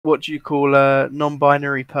what do you call a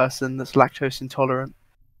non-binary person that's lactose intolerant?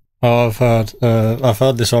 Oh, I've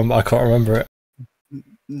heard this one, but I can't remember it.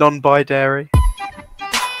 Non-bi-dairy.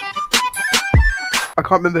 I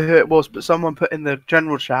can't remember who it was, but someone put in the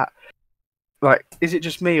general chat, like, is it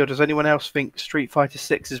just me or does anyone else think Street Fighter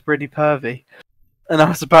 6 is pretty pervy? And I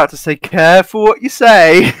was about to say, careful what you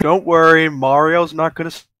say. Don't worry, Mario's not going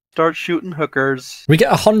to start shooting hookers. We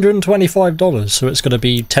get $125, so it's going to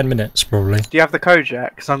be 10 minutes, probably. Do you have the code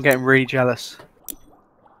yet? Because I'm getting really jealous.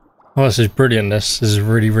 Oh, this is brilliant, this is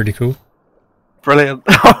really, really cool. Brilliant.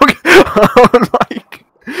 I'm like,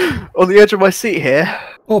 on the edge of my seat here.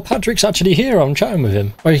 Oh, Patrick's actually here, I'm chatting with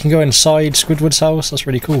him. Oh, you can go inside Squidward's house, that's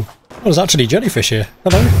really cool. Oh, there's actually jellyfish here.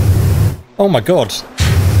 Hello. Oh my god.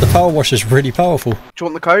 The power wash is really powerful. Do you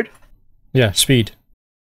want the code? Yeah, speed.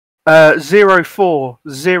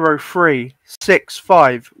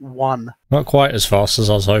 0403651. Not quite as fast as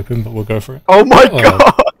I was hoping, but we'll go for it. Oh my god!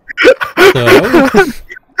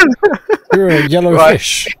 You're a yellow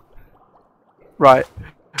fish. Right.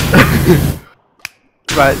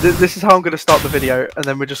 Right, this is how I'm going to start the video, and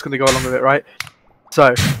then we're just going to go along with it, right?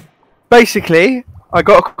 So, basically, I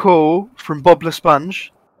got a call from Bob Le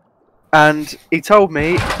Sponge, and he told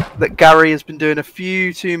me that Gary has been doing a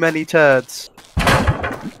few too many turds.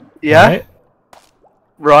 Yeah?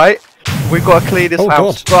 Right. We've got to clean this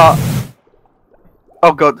house, but...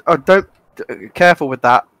 Oh god, don't... Careful with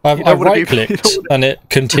that. I right-clicked, and it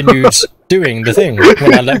continued doing the thing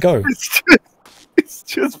when I let go. It's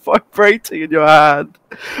just vibrating in your hand.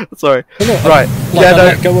 Sorry. Oh, no, right. I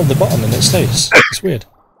let go of the button and it stays. It's weird.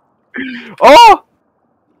 Oh!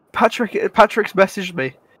 Patrick's messaged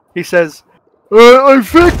me. He says, I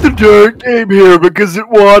think the dirt came here because it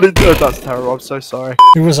wanted to... Oh, that's terrible, I'm so sorry.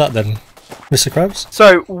 Who was that then? Mr. Krabs?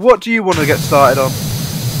 So, what do you want to get started on?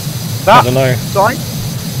 That I don't know. sign?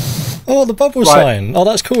 Oh, the bubble sign. Oh,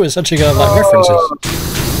 that's cool. It's actually got like references.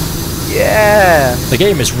 Yeah. The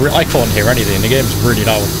game is... I can't hear anything. The game's really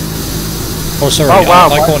loud. Oh, sorry. Oh,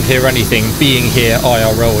 wow, I can't hear anything. Being here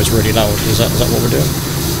IRL is really loud. Is that what we're doing?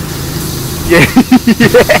 Yeah.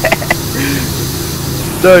 Yeah.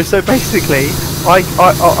 No, so basically, I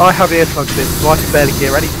have earplugs in, so I can barely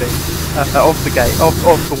hear anything of the game, of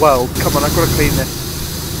the world. Come on, I've got to clean this.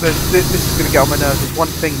 This is going to get on my nerves. There's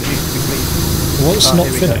one thing that needs to be cleaned. What's not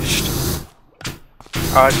finished?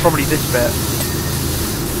 It's probably this bit.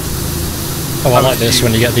 Oh, I like this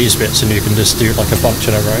when you get these bits and you can just do like a bunch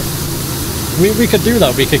in a row. We could do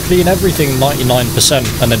that. We could clean everything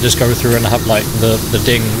 99% and then just go through and have like the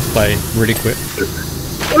ding play really quick.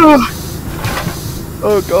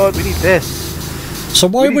 Oh god, we need this. So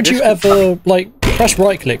why would you ever, like, press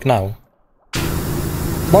right click now?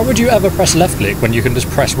 Why would you ever press left click when you can just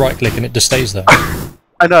press right click and it just stays there?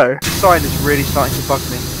 I know, the sign is really starting to bug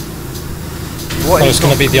me. What it's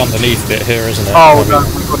going to be the underneath bit here, isn't it? Oh no,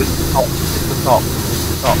 my god, it's the top. It's the top. It's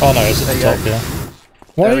the top. Oh no, it's at the top, yeah.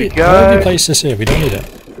 Why have you placed this here? We don't need it.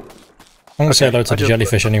 I'm going to say hello to the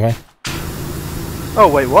jellyfish anyway. Oh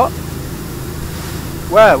wait, what?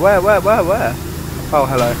 Where? Oh,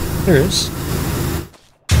 hello. There he is.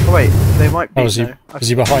 Oh wait, they might be... Oh, is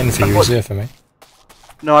he behind for you? He's here for me.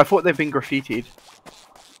 No, I thought they'd been graffitied.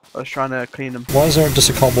 I was trying to clean them. Why is there just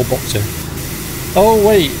a cardboard box here? Oh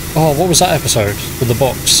wait! Oh, what was that episode with the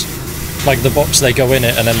box? Like the box, they go in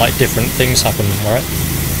it and then like different things happen, right?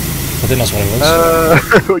 I think that's what it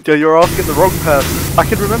was. You're asking the wrong person. I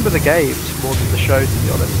can remember the games more than the show, to be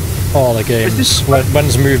honest. Oh, the games.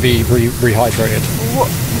 When's the movie rehydrated? What?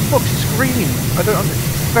 The box is green. I don't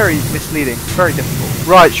understand. Very misleading. Very difficult.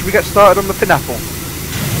 Right, should we get started on the pineapple?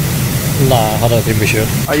 Nah, I don't think we should.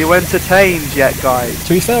 Are you entertained yet, guys?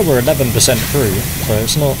 To be fair, we're 11% through, so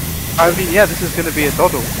it's not... I mean, yeah, this is going to be a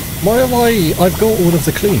doddle. Why am I've got all of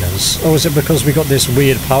the cleaners? Or is it because we got this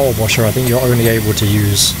weird power washer? I think you're only able to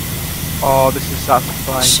use... Oh, this is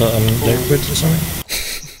satisfying. Certain liquids or something?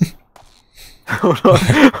 Hold on.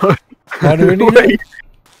 Why do we need it?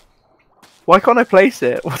 Why can't I place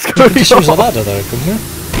it? What's going on? Just use a ladder though, couldn't you?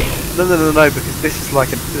 No, because this is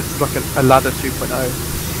like a ladder 2.0.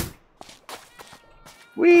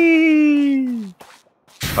 Whee!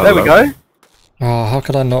 There we go. Oh, how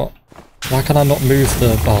could I not? Why can I not move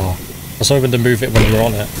the bar? I was hoping to move it when you were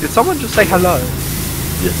on it. Did someone just say hello?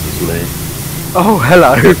 Yes, it's me. Oh,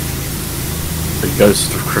 hello. The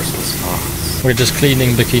ghost of Christmas past. We're just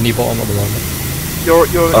cleaning Bikini Bottom at the moment. You're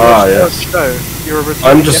yes. show. You're a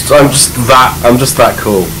I'm just that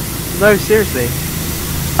cool. No, seriously.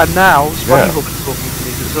 And now SpongeBob is talking to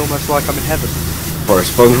me. It's almost like I'm in heaven. Boy,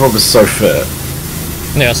 SpongeBob is so fit.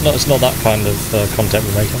 Yeah, it's not that kind of content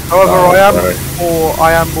we're making. However,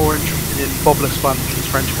 I am more interested in Bob Le Sponge, his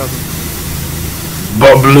French cousin.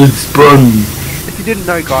 Bubbly sponge. If you didn't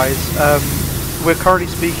know, guys, we're currently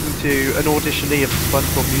speaking to an auditionee of the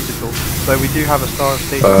SpongeBob musical, so we do have a star of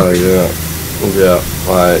stage. Oh yeah.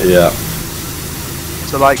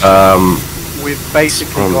 So like, we've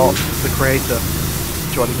basically got the creator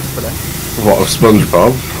joining us today. What, of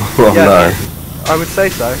SpongeBob? Oh Yeah. no. I would say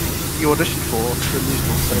so. You auditioned for the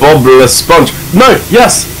musical. So. Bubbly sponge. No,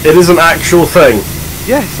 yes, it is an actual thing.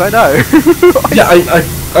 Yes, I know. Yeah,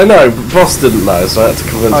 I know, but Boss didn't know, so I had to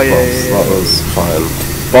convince Boss. That was fine.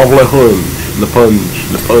 Bubbly le punge.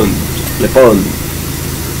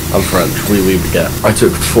 I'm French, we get. I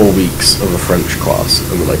took 4 weeks of a French class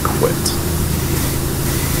and then I quit.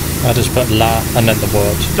 I just put la and then the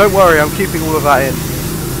word. Don't worry, I'm keeping all of that in.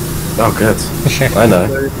 Oh good. I know.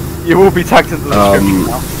 So you will be tagged in the description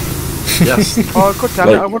now. Yes. Oh god damn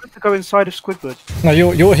it, I wanted to go inside of Squidward. No,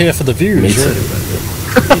 you're here for the views. Me too, really.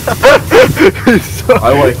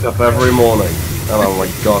 I wake up every morning and I'm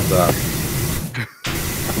like, god damn.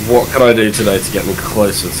 What can I do today to get me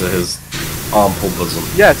closer to his ample bosom?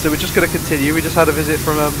 Yeah, so we're just going to continue. We just had a visit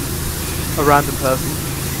from a random person.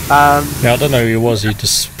 Yeah, I don't know who he was, he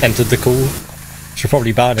just entered the call. Should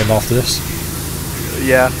probably ban him after this.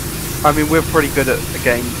 Yeah, I mean, we're pretty good at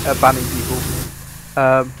banning people.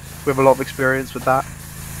 We have a lot of experience with that.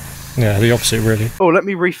 Yeah, the opposite really. Oh, let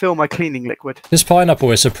me refill my cleaning liquid. This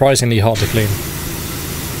pineapple is surprisingly hard to clean.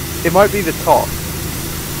 It might be the top.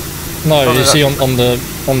 No, you see on the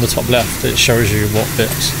top left, it shows you what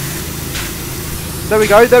bits. There we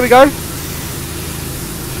go, there we go!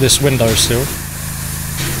 This window still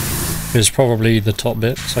is probably the top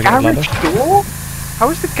bit, so I get a ladder. Garage door? How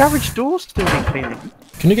is the garage door still in cleaning?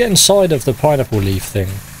 Can you get inside of the pineapple leaf thing?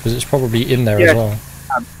 Because it's probably in there as well.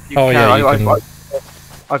 You can. Yeah, you can.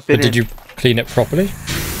 I've been But did you clean it properly?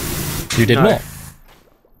 You did not?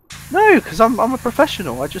 No, because I'm a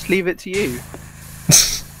professional, I just leave it to you.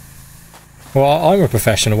 Well, I'm a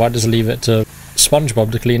professional, I just leave it to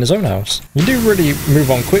SpongeBob to clean his own house. You do really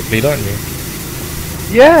move on quickly, don't you?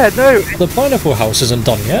 Yeah, no. The pineapple house isn't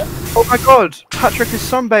done yet. Oh my god, Patrick is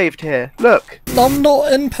sunbathed here. Look. I'm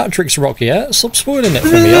not in Patrick's Rock yet. Stop spoiling it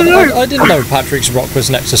for me. I didn't know Patrick's Rock was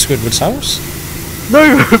next to Squidward's house.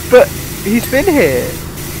 No, but he's been here.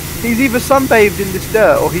 He's either sunbathed in this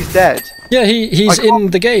dirt or he's dead. Yeah, he's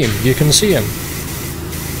in the game. You can see him.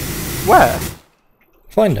 Where?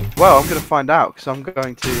 Find him. Well, I'm going to find out because I'm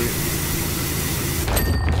going to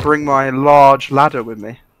bring my large ladder with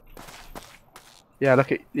me. Yeah,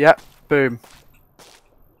 look at... Yep, boom.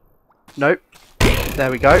 Nope.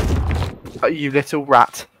 There we go. Oh, you little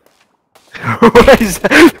rat. What is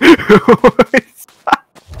that? What is that?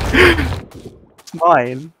 It's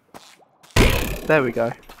mine. There we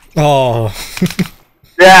go. Oh.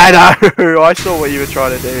 Yeah, I know. I saw what you were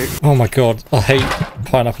trying to do. Oh my god, I hate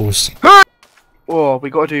pineapples. Oh, we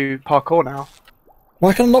got to do parkour now.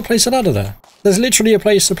 Why can I not place a ladder there? There's literally a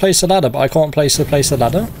place to place a ladder, but I can't place the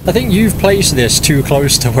ladder. I think you've placed this too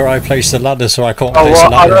close to where I placed the ladder, so I can't place a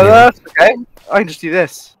ladder anymore. Okay, I can just do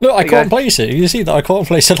this. Look, I can't place it. You see that I can't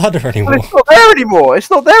place a ladder anymore. Well, it's not there anymore. It's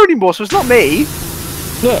not there anymore, so it's not me.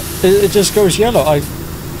 Look, it just goes yellow.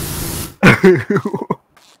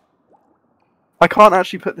 I can't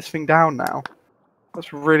actually put this thing down now.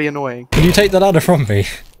 That's really annoying. Can you take the ladder from me?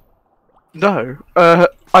 No.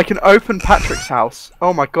 I can open Patrick's house.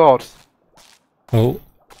 Oh my god. Oh.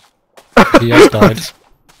 He has died.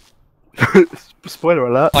 Spoiler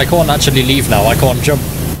alert. I can't actually leave now. I can't jump.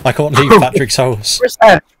 I can't leave Patrick's house. Press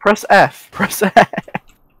F. Press F. Press F.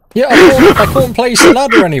 Yeah, I can't place a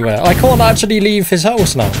ladder anywhere. I can't actually leave his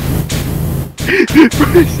house now.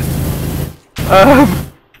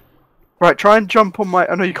 Right, try and jump on my...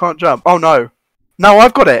 Oh no, you can't jump. Oh no. No,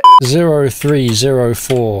 I've got it.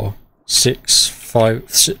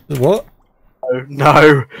 030465... What? Oh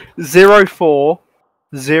no.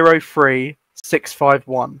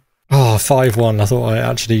 0403651. Oh, 5-1. I thought I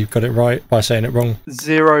actually got it right by saying it wrong.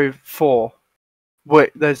 04.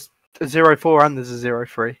 Wait, there's a 04 and there's a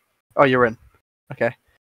 03. Oh, you're in. Okay.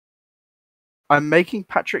 I'm making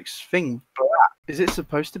Patrick's thing black. Is it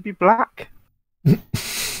supposed to be black?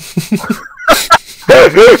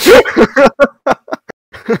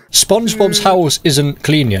 SpongeBob's house isn't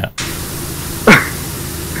clean yet.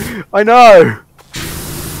 I know!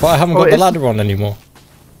 But I haven't got the ladder on anymore.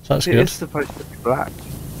 So that's good. It is supposed to be black.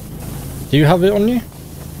 Do you have it on you?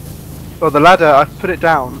 Oh, the ladder, I've put it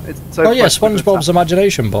down. It's oh yeah, SpongeBob's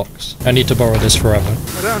imagination box. I need to borrow this forever.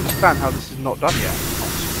 I don't understand how this is not done yet.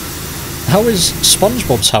 How is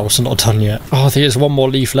SpongeBob's house not done yet? Oh, there's one more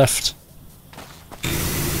leaf left.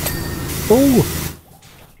 Oh!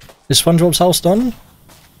 Is SpongeBob's house done?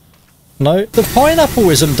 No. The pineapple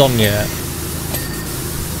isn't done yet.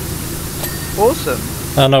 Awesome.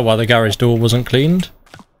 I know why the garage door wasn't cleaned.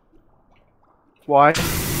 Why?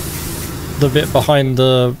 The bit behind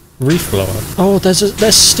the reef blower. Oh,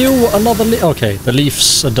 there's still another okay, the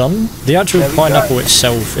leaves are done. The actual pineapple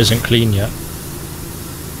itself isn't clean yet.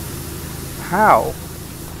 How?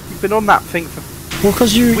 You've been on that thing for... Well,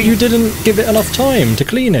 because you didn't give it enough time to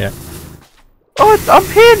clean it. Oh, I'm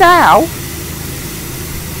here now!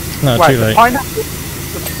 No, right, too late.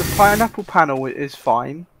 The pineapple panel is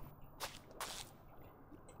fine.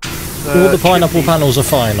 All the pineapple panels are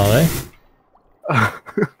fine, are they?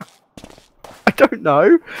 I don't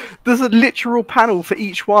know. There's a literal panel for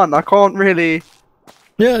each one. I can't really...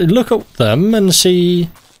 Yeah, look at them and see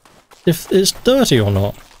if it's dirty or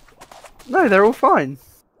not. No, they're all fine.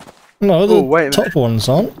 No, the top ones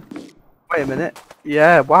aren't. Wait a minute.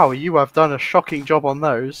 Yeah, wow, you have done a shocking job on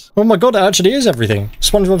those. Oh my god, it actually is everything.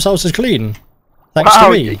 SpongeBob's house is clean. Thanks to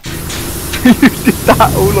me. You did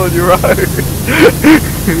that all on your own.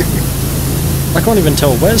 I can't even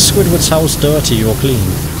tell. Where's Squidward's house dirty or clean?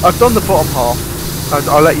 I've done the bottom half.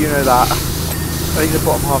 I'll let you know that. I think the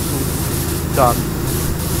bottom half's all done.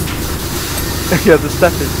 Yeah, the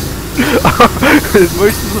step is...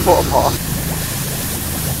 most of the bottom half.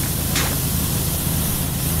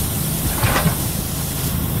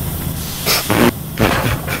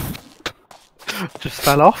 Just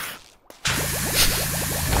fell off.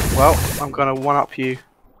 Well, I'm gonna one-up you.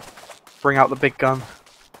 Bring out the big gun.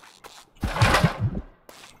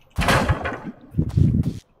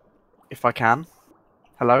 If I can.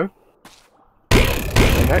 Hello?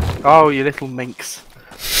 There you go. Oh, you little minx.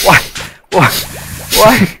 Why? Why?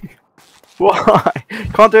 Why? Why?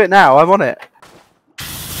 Can't do it now, I'm on it.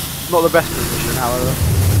 Not the best position, however.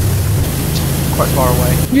 Quite far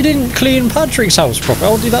away. You didn't clean Patrick's house properly.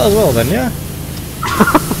 I'll do that as well then, yeah?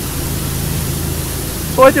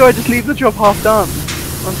 Why do I just leave the job half done?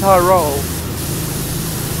 That's how I roll.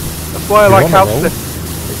 That's why I like house flip.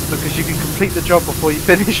 It's because you can complete the job before you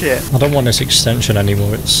finish it. I don't want this extension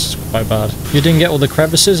anymore, it's quite bad. You didn't get all the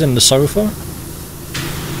crevices in the sofa?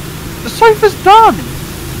 The sofa's done!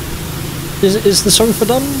 Is the sofa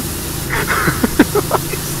done?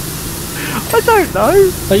 I don't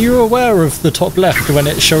know. Are you aware of the top left when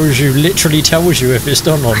it shows you, literally tells you if it's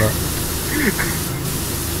done or not?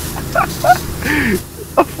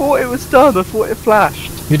 I thought it was done, I thought it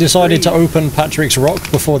flashed. You decided to open Patrick's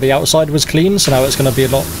rock before the outside was clean, so now it's going to be a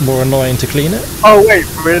lot more annoying to clean it? Oh wait,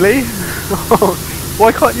 really?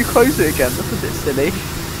 Why can't you close it again? That's a bit silly.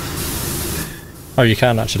 Oh, you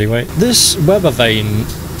can actually, wait. This weather vane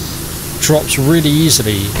drops really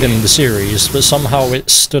easily in the series, but somehow it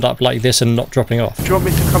stood up like this and not dropping off. Do you want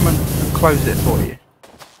me to come and close it for you?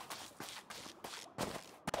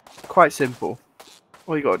 Quite simple.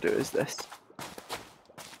 All you gotta do is this.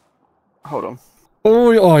 Hold on.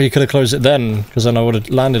 Oh, you could have closed it then, because then I would have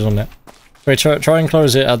landed on it. Wait, try and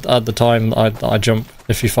close it at the time I jump,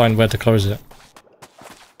 if you find where to close it.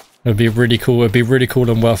 It'd be really cool. It'd be really cool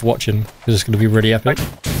and worth watching, because it's going to be really epic.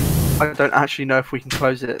 I don't actually know if we can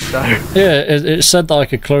close it, so... Yeah, it said that I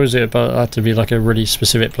could close it, but it had to be like a really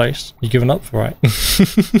specific place. You giving up? Right.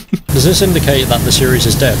 Does this indicate that the series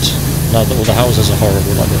is dead, now that all the houses are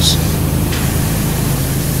horrible like this?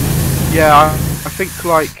 Yeah, I think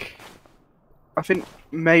like... I think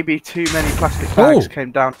maybe too many plastic bags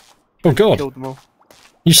came down. Oh god. Killed them all.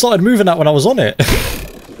 You started moving that when I was on it.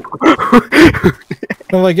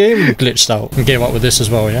 Oh, my game glitched out and gave up with this as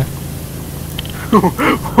well, yeah?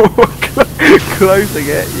 Closing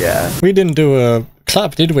it, yeah. We didn't do a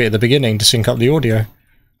clap, did we, at the beginning to sync up the audio?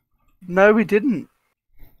 No, we didn't.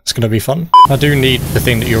 It's gonna be fun. I do need the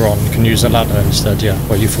thing that you're on. You can use the ladder instead, yeah.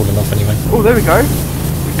 Well, you've fallen off anyway. Oh, there we go.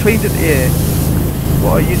 We cleaned an ear.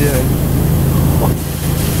 What are you doing?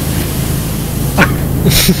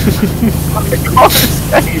 I can't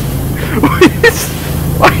escape.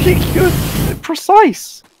 Why are you good?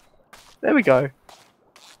 Precise. There we go.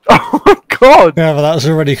 Oh my god. Yeah, but that's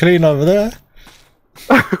already clean over there.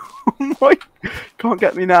 Oh my! Can't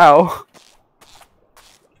get me now.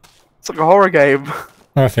 It's like a horror game.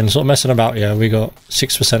 Alright, stop messing about. Yeah, we got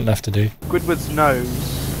 6% left to do. Squidward's nose.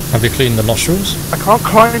 Have you cleaned the nostrils? I can't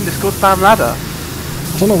climb this goddamn ladder.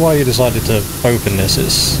 I don't know why you decided to open this.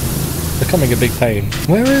 It's becoming a big pain.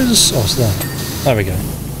 Where is... Oh, it's there. There we go.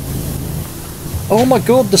 Oh my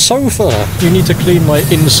god, the sofa! You need to clean my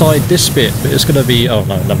inside this bit, but it's gonna be... Oh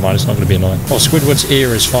no, never mind, it's not gonna be annoying. Oh, Squidward's ear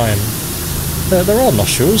is fine. There are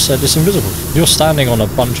nostrils, they're just invisible. You're standing on a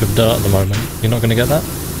bunch of dirt at the moment. You're not gonna get that?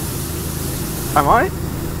 Am I?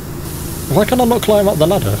 Why can I not climb up the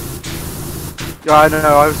ladder? Yeah, I don't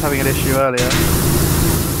know, I was having an issue earlier.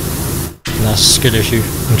 That's a skill issue.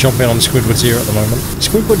 I'm jumping on Squidward's ear at the moment.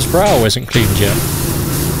 Squidward's brow isn't cleaned yet.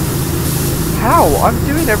 How? I'm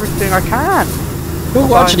doing everything I can.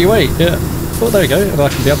 Oh, actually, wait, yeah. Oh, there you go, I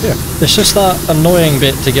can be up here. It's just that annoying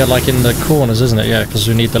bit to get, like, in the corners, isn't it? Yeah, because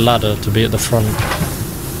we need the ladder to be at the front.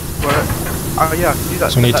 Well, oh, yeah, I can do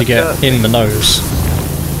that. So we need to get in the nose.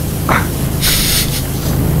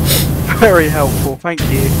 Very helpful, thank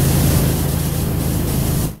you.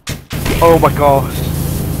 Oh my gosh.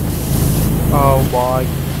 Oh my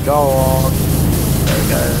god. There we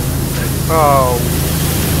go. Oh.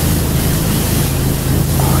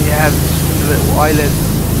 Oh yeah, just a little island.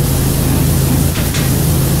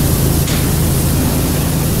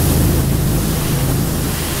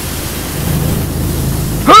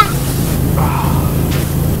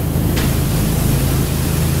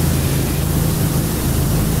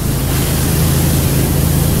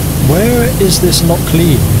 Where is this not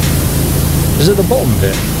clean? Is it the bottom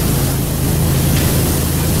bit?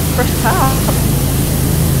 Press tab.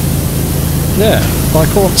 Yeah, I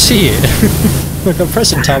can't see it. Like I'm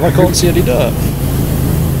pressing tab, I can't see any dirt.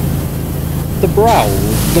 The brow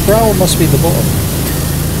must be the bottom.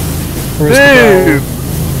 Or is the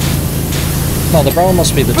brow... No, the brow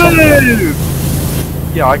must be the top one.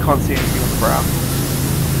 Yeah, I can't see anything on the brow.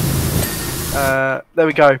 There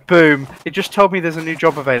we go. Boom. It just told me there's a new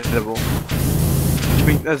job available. I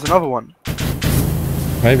mean, there's another one.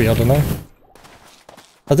 Maybe, I don't know.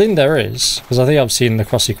 I think there is, because I think I've seen the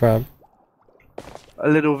Krusty Krab. A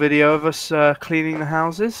little video of us cleaning the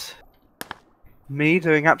houses. Me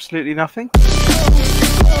doing absolutely nothing.